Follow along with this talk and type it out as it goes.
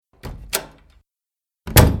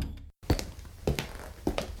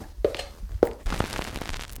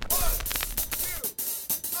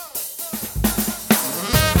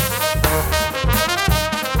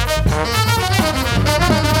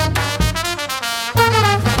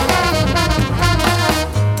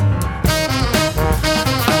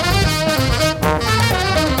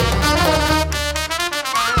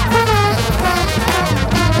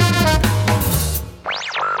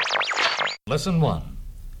Lesson 1.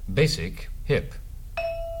 Basic Hip.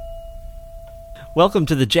 Welcome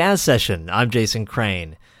to the Jazz Session. I'm Jason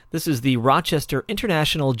Crane. This is the Rochester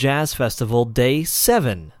International Jazz Festival Day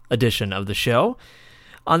 7 edition of the show.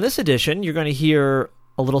 On this edition, you're going to hear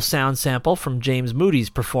a little sound sample from James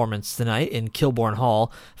Moody's performance tonight in Kilbourne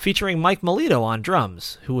Hall, featuring Mike Melito on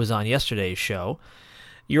drums, who was on yesterday's show.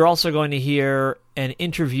 You're also going to hear an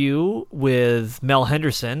interview with Mel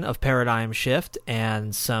Henderson of Paradigm Shift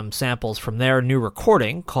and some samples from their new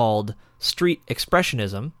recording called Street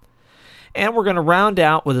Expressionism. And we're going to round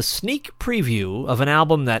out with a sneak preview of an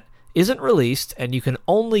album that isn't released and you can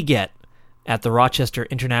only get at the Rochester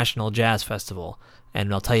International Jazz Festival.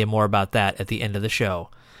 And I'll tell you more about that at the end of the show.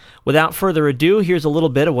 Without further ado, here's a little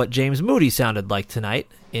bit of what James Moody sounded like tonight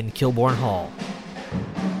in Kilbourne Hall.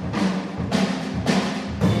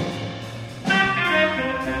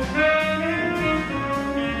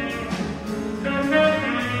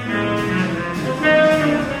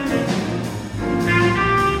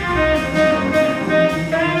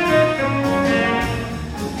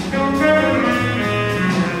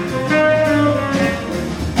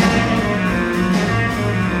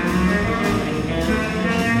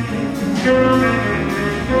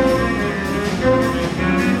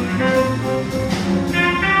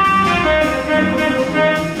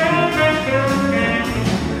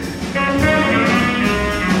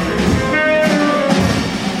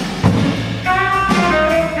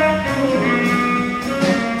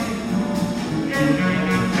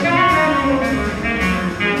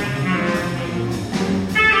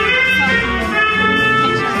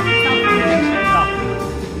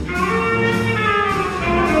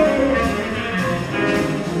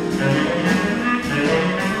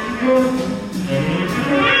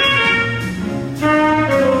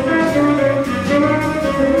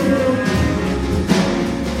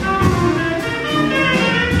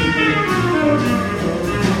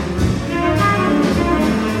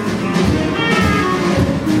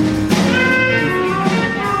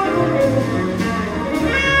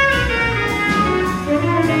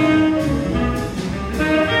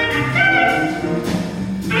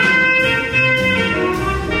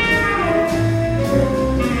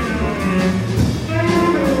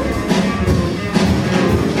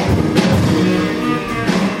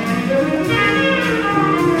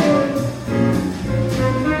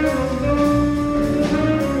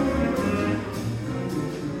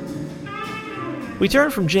 We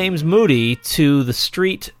turn from James Moody to the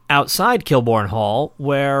street outside Kilbourne Hall,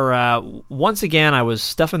 where once again I was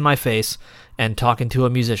stuffing my face and talking to a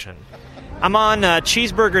musician. I'm on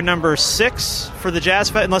cheeseburger number 6 for the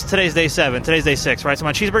Jazz Fest, unless today's day 7. Today's day 6, right? So I'm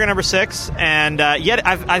on cheeseburger number 6, and yet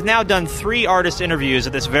I've now done 3 artist interviews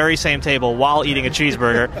at this very same table while eating a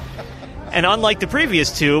cheeseburger. And unlike the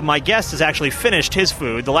previous 2, my guest has actually finished his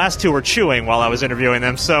food. The last 2 were chewing while I was interviewing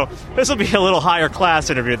them, so this will be a little higher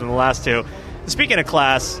class interview than the last 2. Speaking of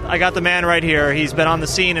class, I got the man right here. He's been on the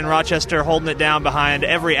scene in Rochester, holding it down behind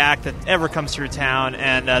every act that ever comes through town,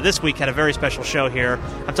 and this week had a very special show here.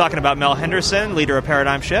 I'm talking about Mel Henderson, leader of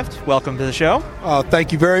Paradigm Shift. Welcome to the show.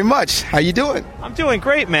 Thank you very much. How you doing? I'm doing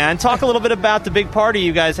great, man. Talk a little bit about the big party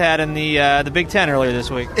you guys had in the Big Ten earlier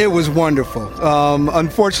this week. It was wonderful.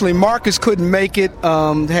 Unfortunately, Marcus couldn't make it.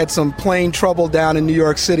 Had some plane trouble down in New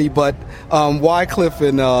York City, but Wycliffe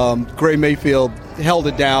and Gray Mayfield held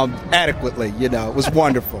it down adequately. You know, it was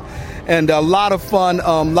wonderful. And a lot of fun,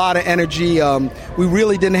 a lot of energy. We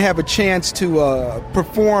really didn't have a chance to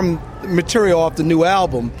perform material off the new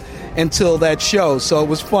album until that show, so it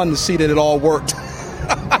was fun to see that it all worked.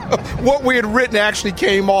 What we had written actually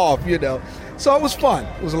came off, you know. So it was fun.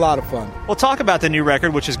 It was a lot of fun. We'll talk about the new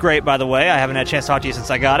record, which is great, by the way. I haven't had a chance to talk to you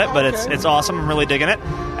since I got it, but it's awesome. I'm really digging it.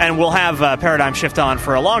 And we'll have Paradigm Shift on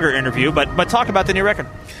for a longer interview, but talk about the new record.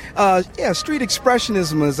 Street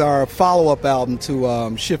Expressionism is our follow-up album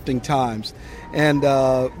to Shifting Times. And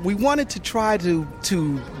we wanted to try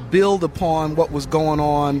to build upon what was going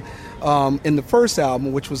on in the first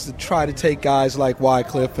album, which was to try to take guys like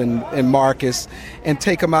Wycliffe and Marcus and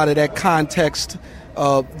take them out of that context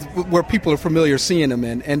where people are familiar seeing them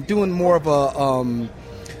in, and doing more of a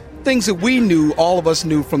things that we knew, all of us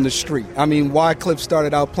knew from the street. I mean, Wycliffe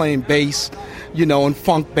started out playing bass, you know, in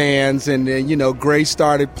funk bands, and you know, Gray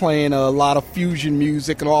started playing a lot of fusion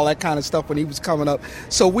music and all that kind of stuff when he was coming up.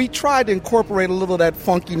 So we tried to incorporate a little of that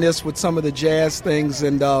funkiness with some of the jazz things,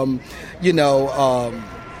 and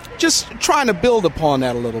just trying to build upon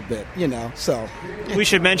that a little bit, you know. So we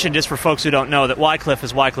should mention, just for folks who don't know, that Wycliffe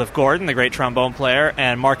is Wycliffe Gordon, the great trombone player,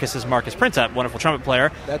 and Marcus is Marcus Prinsep, wonderful trumpet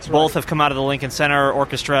player. That's right. Both have come out of the Lincoln Center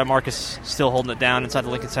Orchestra. Marcus still holding it down inside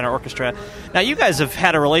the Lincoln Center Orchestra. Now, you guys have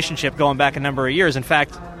had a relationship going back a number of years. In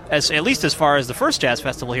fact, at least as far as the first jazz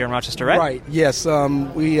festival here in Rochester, right? Right, yes.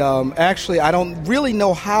 We actually, I don't really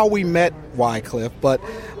know how we met Wycliffe, but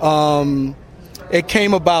it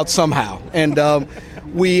came about somehow. And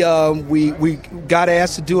we got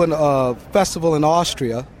asked to do a festival in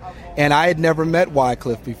Austria, and I had never met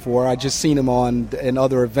Wycliffe before. I just seen him in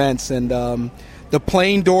other events, and the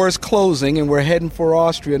plane doors closing, and we're heading for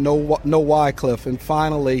Austria. No Wycliffe, and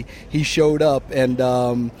finally he showed up, and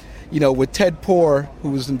with Ted Poore,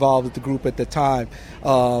 who was involved with the group at the time,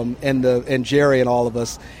 and Jerry and all of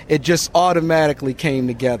us, it just automatically came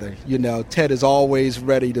together. Ted is always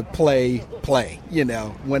ready to play,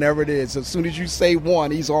 whenever it is. As soon as you say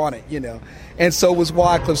one, he's on it, And so was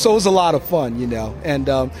Wycliffe. So it was a lot of fun, And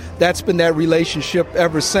that's been that relationship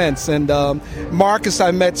ever since. And Marcus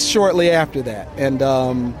I met shortly after that. And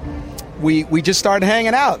we just started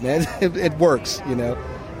hanging out, man. It works,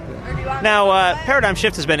 Now, Paradigm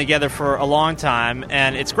Shift has been together for a long time,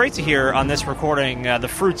 and it's great to hear on this recording the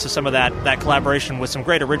fruits of some of that collaboration with some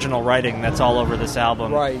great original writing that's all over this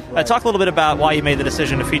album. Right. Talk a little bit about why you made the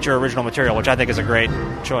decision to feature original material, which I think is a great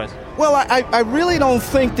choice. Well, I really don't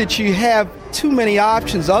think that you have too many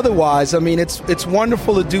options otherwise. I mean, it's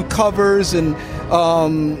wonderful to do covers and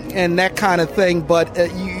that kind of thing, but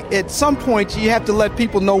at some point you have to let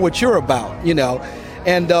people know what you're about,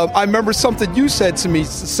 And I remember something you said to me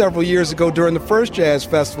several years ago during the first jazz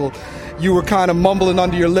festival. You were kind of mumbling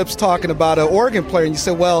under your lips talking about an organ player, and you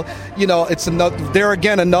said, well, it's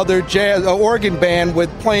another jazz organ band with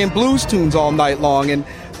playing blues tunes all night long, and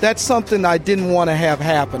that's something I didn't want to have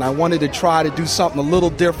happen. I wanted to try to do something a little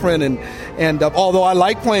different, and although I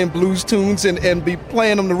like playing blues tunes and be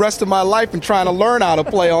playing them the rest of my life and trying to learn how to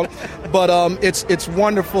play on, but it's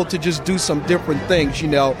wonderful to just do some different things,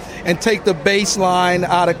 and take the bass line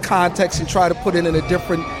out of context and try to put it in a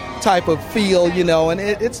different type of feel, and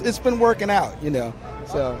it's been working out,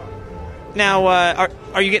 so. Now,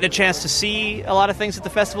 are you getting a chance to see a lot of things at the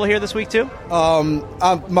festival here this week, too?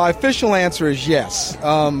 My official answer is yes.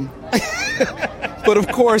 But, of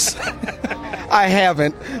course, I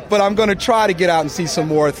haven't. But I'm going to try to get out and see some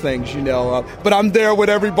more things, But I'm there with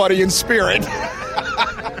everybody in spirit.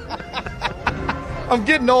 I'm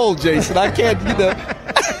getting old, Jason. I can't,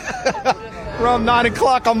 Around 9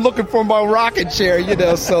 o'clock, I'm looking for my rocking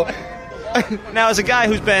chair, so... Now, as a guy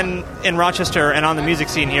who's been in Rochester and on the music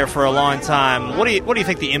scene here for a long time, what do you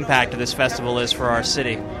think the impact of this festival is for our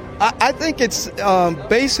city? I think it's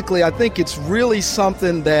basically, I think it's really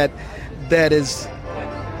something that is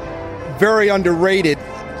very underrated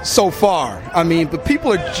so far. I mean, but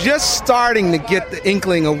people are just starting to get the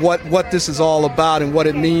inkling of what this is all about and what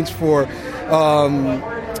it means for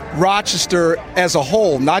Rochester as a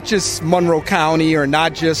whole, not just Monroe County or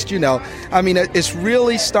not just, I mean, it's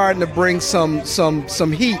really starting to bring some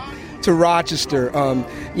heat to Rochester.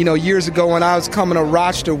 Years ago when I was coming to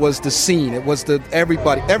Rochester was the scene. It was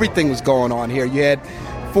everything was going on here. You had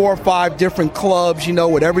 4 or 5 different clubs,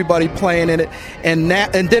 with everybody playing in it, and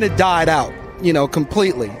then it died out,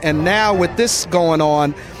 completely. And now with this going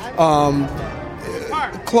on,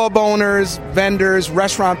 club owners, vendors,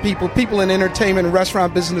 restaurant people in entertainment and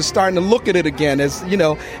restaurant business starting to look at it again as,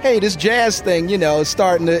 hey, this jazz thing, is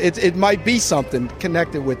starting to, it might be something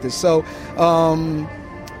connected with this. So,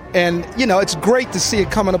 it's great to see it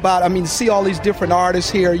coming about. I mean, to see all these different artists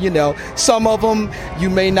here, some of them you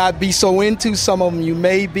may not be so into, some of them you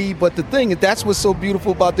may be, but the thing is, that's what's so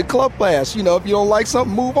beautiful about the club class. If you don't like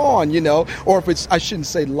something, move on, or if it's, I shouldn't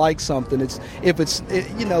say like something,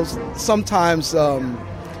 sometimes,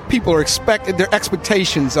 people are their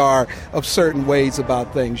expectations are of certain ways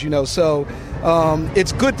about things, so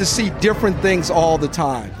it's good to see different things all the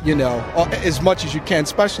time, as much as you can,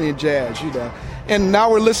 especially in jazz, And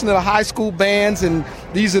now we're listening to high school bands, and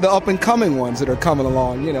these are the up-and-coming ones that are coming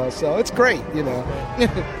along, so it's great,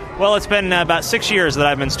 Well, it's been about 6 years that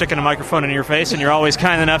I've been sticking a microphone in your face, and you're always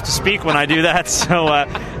kind enough to speak when I do that. So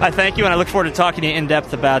I thank you, and I look forward to talking to you in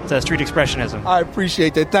depth about street expressionism. I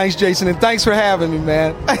appreciate that. Thanks, Jason, and thanks for having me,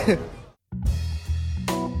 man.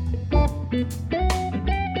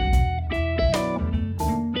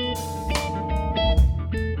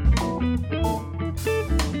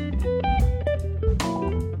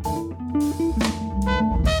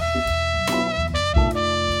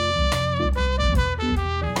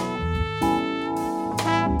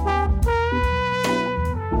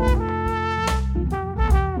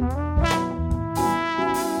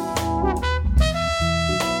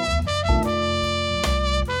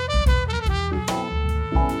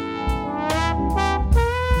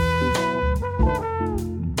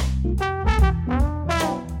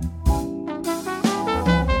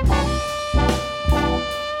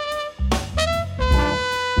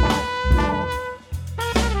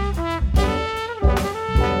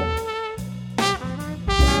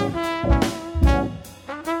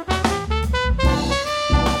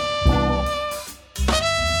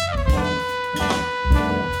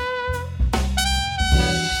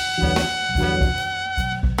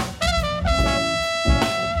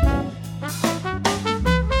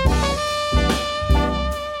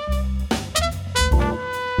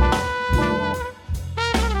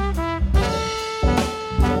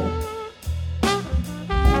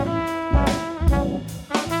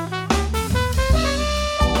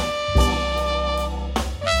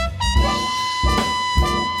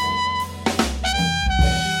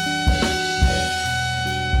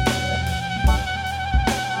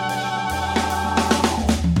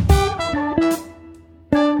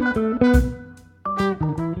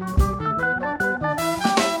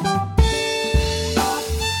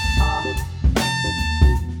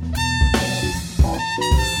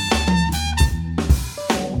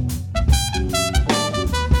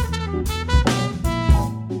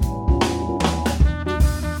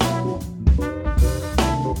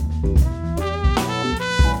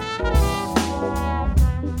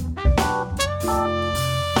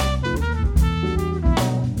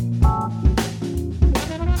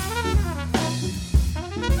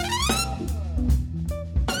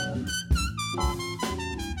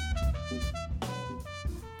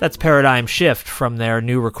 That's Paradigm Shift from their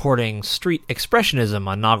new recording Street Expressionism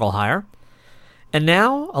on Nagelhire. And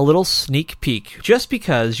now, a little sneak peek. Just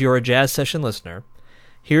because you're a Jazz Session listener,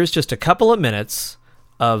 here's just a couple of minutes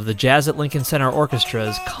of the Jazz at Lincoln Center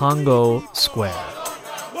Orchestra's Congo Square.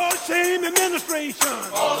 Well, shame administration.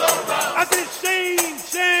 I said shame,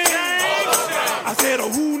 shame. I said a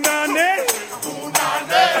who-na-ne.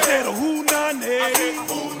 I said a who-na-ne.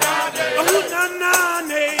 A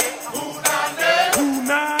who-na-na-ne.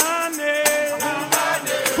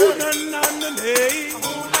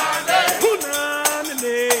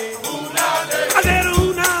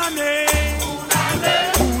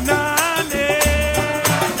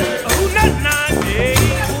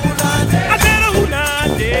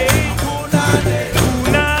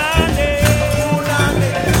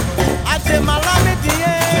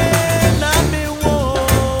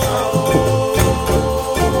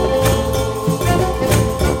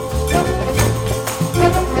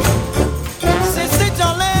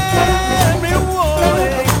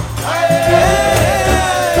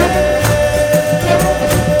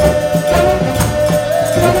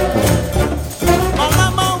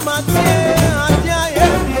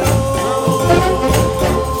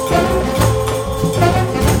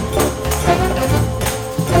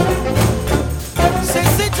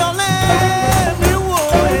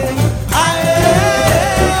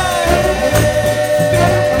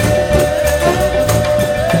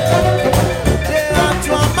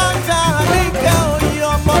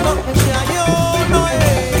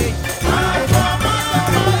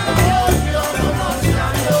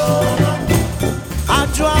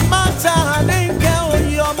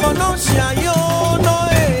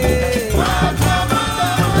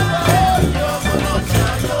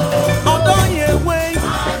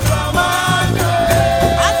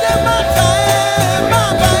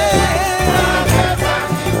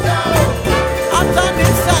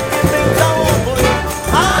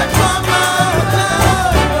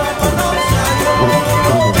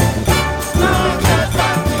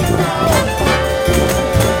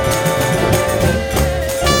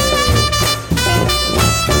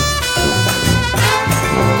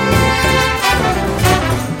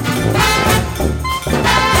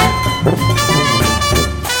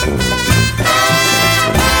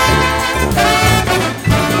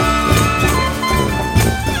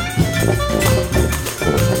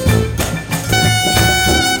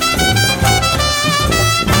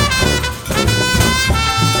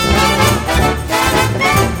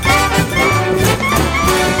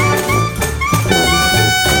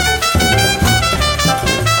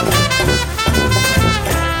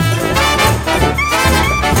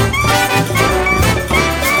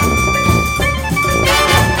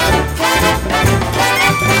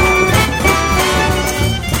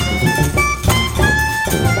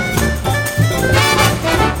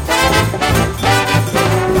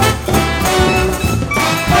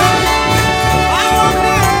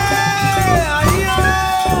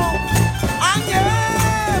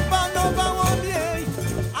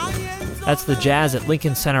 That's the Jazz at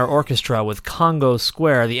Lincoln Center Orchestra with Congo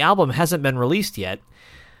Square. The album hasn't been released yet,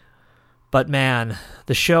 but man,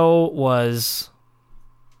 the show was...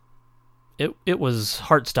 It was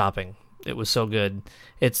heart-stopping. It was so good.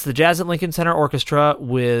 It's the Jazz at Lincoln Center Orchestra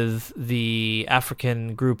with the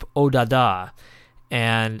African group Odada,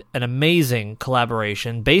 and an amazing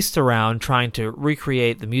collaboration based around trying to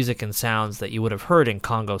recreate the music and sounds that you would have heard in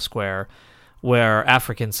Congo Square, where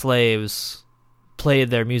African slaves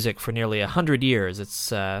played their music for nearly 100 years.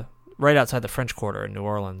 It's right outside the French Quarter in New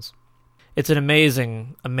Orleans. It's an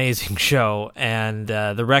amazing, amazing show, and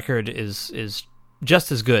the record is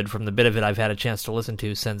just as good from the bit of it I've had a chance to listen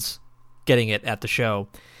to since getting it at the show.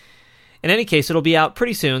 In any case, it'll be out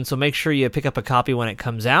pretty soon, so make sure you pick up a copy when it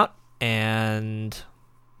comes out, and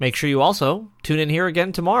make sure you also tune in here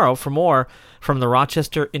again tomorrow for more from the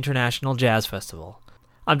Rochester International Jazz Festival.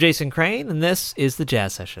 I'm Jason Crane, and this is the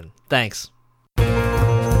Jazz Session. Thanks.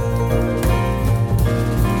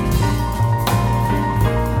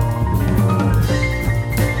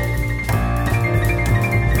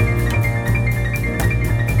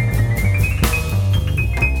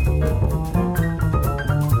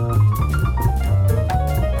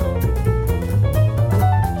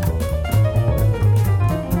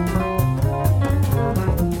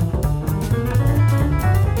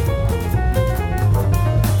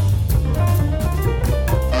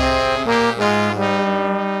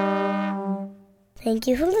 Thank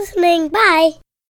you for listening. Bye.